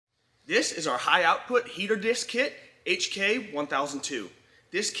This is our high output heater disc kit, HK1002.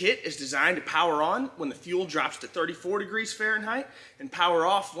 This kit is designed to power on when the fuel drops to 34 degrees Fahrenheit and power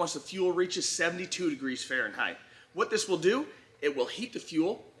off once the fuel reaches 72 degrees Fahrenheit. What this will do, it will heat the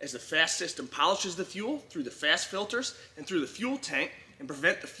fuel as the FASS system polishes the fuel through the FASS filters and through the fuel tank and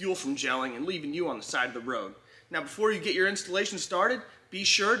prevent the fuel from gelling and leaving you on the side of the road. Now before you get your installation started, be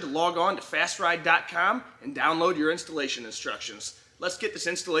sure to log on to fastride.com and download your installation instructions. Let's get this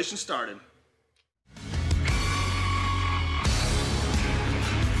installation started.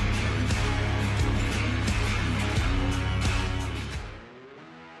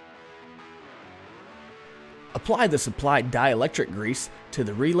 Apply the supplied dielectric grease to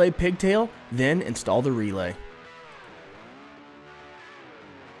the relay pigtail, then install the relay.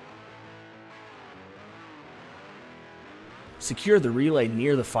 Secure the relay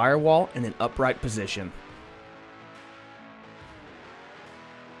near the firewall in an upright position.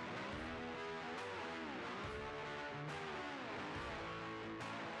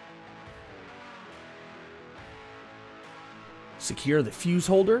 Secure the fuse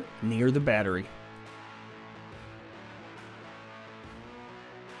holder near the battery.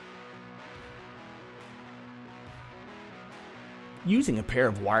 Using a pair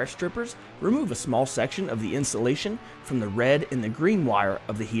of wire strippers, remove a small section of the insulation from the red and the green wire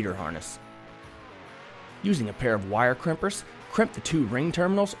of the heater harness. Using a pair of wire crimpers, crimp the two ring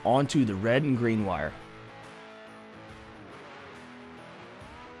terminals onto the red and green wire.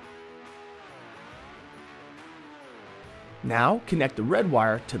 Now connect the red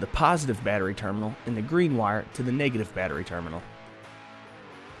wire to the positive battery terminal and the green wire to the negative battery terminal.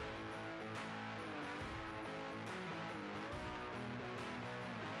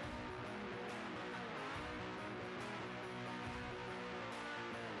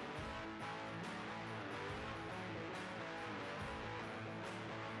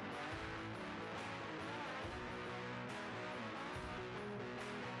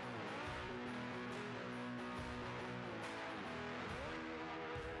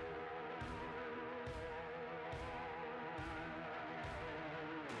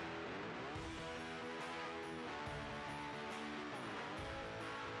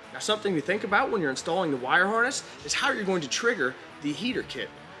 Now something to think about when you're installing the wire harness is how you're going to trigger the heater kit.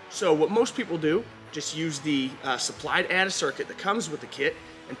 So what most people do, just use the supplied added circuit that comes with the kit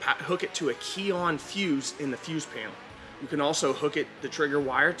and hook it to a key-on fuse in the fuse panel. You can also hook the trigger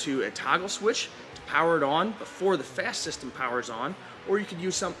wire to a toggle switch to power it on before the FASS system powers on, or you could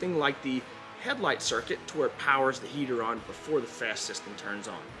use something like the headlight circuit to where it powers the heater on before the FASS system turns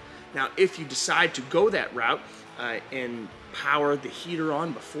on. Now if you decide to go that route and power the heater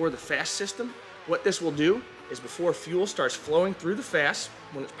on before the FASS system, what this will do is before fuel starts flowing through the FASS,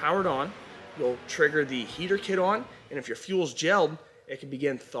 when it's powered on, you'll trigger the heater kit on, and if your fuel's gelled, it can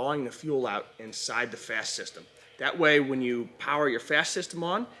begin thawing the fuel out inside the FASS system. That way when you power your FASS system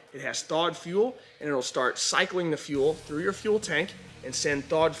on, it has thawed fuel and it'll start cycling the fuel through your fuel tank and send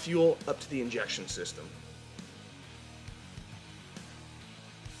thawed fuel up to the injection system.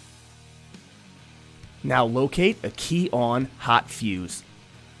 Now locate a key-on hot fuse.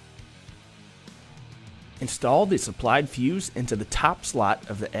 Install the supplied fuse into the top slot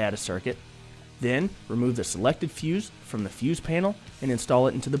of the ADA circuit. Then remove the selected fuse from the fuse panel and install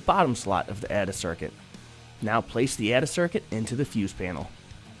it into the bottom slot of the ADA circuit. Now place the ADA circuit into the fuse panel.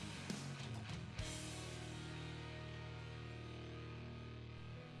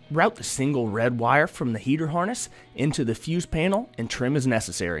 Route the single red wire from the heater harness into the fuse panel and trim as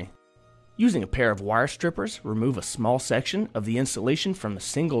necessary. Using a pair of wire strippers, remove a small section of the insulation from the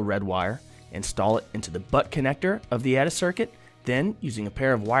single red wire, install it into the butt connector of the ADA circuit, then, using a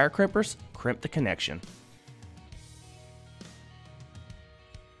pair of wire crimpers, crimp the connection.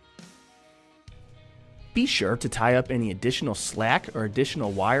 Be sure to tie up any additional slack or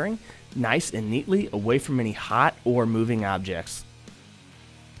additional wiring nice and neatly away from any hot or moving objects.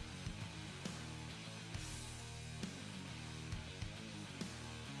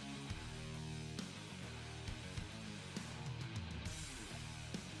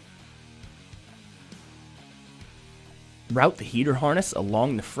 Route the heater harness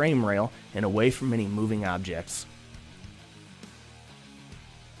along the frame rail and away from any moving objects.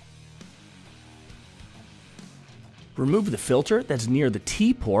 Remove the filter that's near the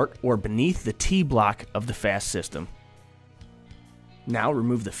T-port or beneath the T-block of the FASS system. Now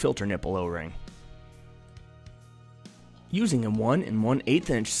remove the filter nipple O-ring. Using a 1 1/8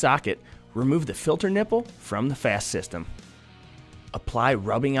 inch socket, remove the filter nipple from the FASS system. Apply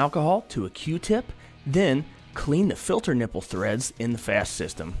rubbing alcohol to a Q-tip, then clean the filter nipple threads in the FASS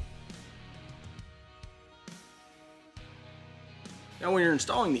system. Now when you're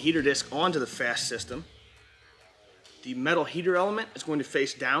installing the heater disc onto the FASS system, the metal heater element is going to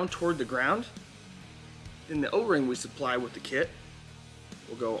face down toward the ground. Then the O-ring we supply with the kit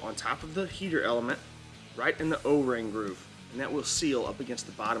will go on top of the heater element, right in the O-ring groove, and that will seal up against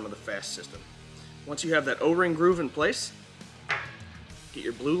the bottom of the FASS system. Once you have that O-ring groove in place, get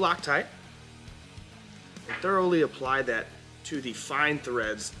your blue Loctite and thoroughly apply that to the fine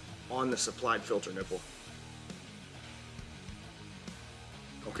threads on the supplied filter nipple.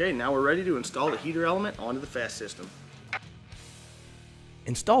 Okay, now we're ready to install the heater element onto the FASS system.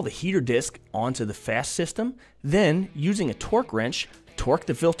 Install the heater disc onto the FASS system, then using a torque wrench, torque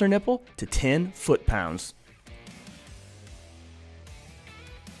the filter nipple to 10 foot-pounds.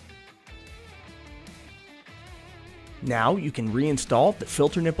 Now you can reinstall the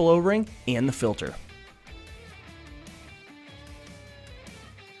filter nipple O-ring and the filter.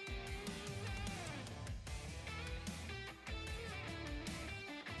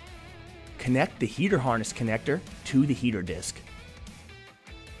 Connect the heater harness connector to the heater disc.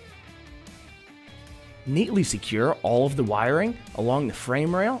 Neatly secure all of the wiring along the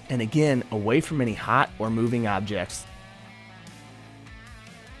frame rail and again away from any hot or moving objects.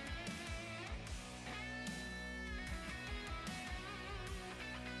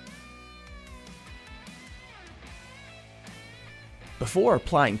 Before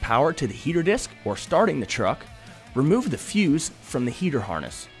applying power to the heater disc or starting the truck, remove the fuse from the heater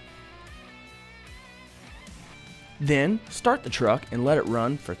harness. Then start the truck and let it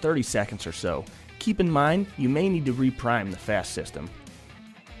run for 30 seconds or so. Keep in mind, you may need to reprime the FASS system.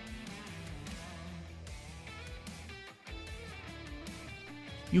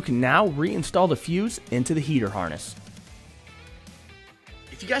 You can now reinstall the fuse into the heater harness.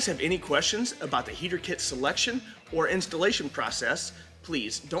 If you guys have any questions about the heater kit selection or installation process,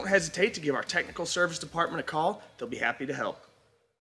 please don't hesitate to give our technical service department a call. They'll be happy to help.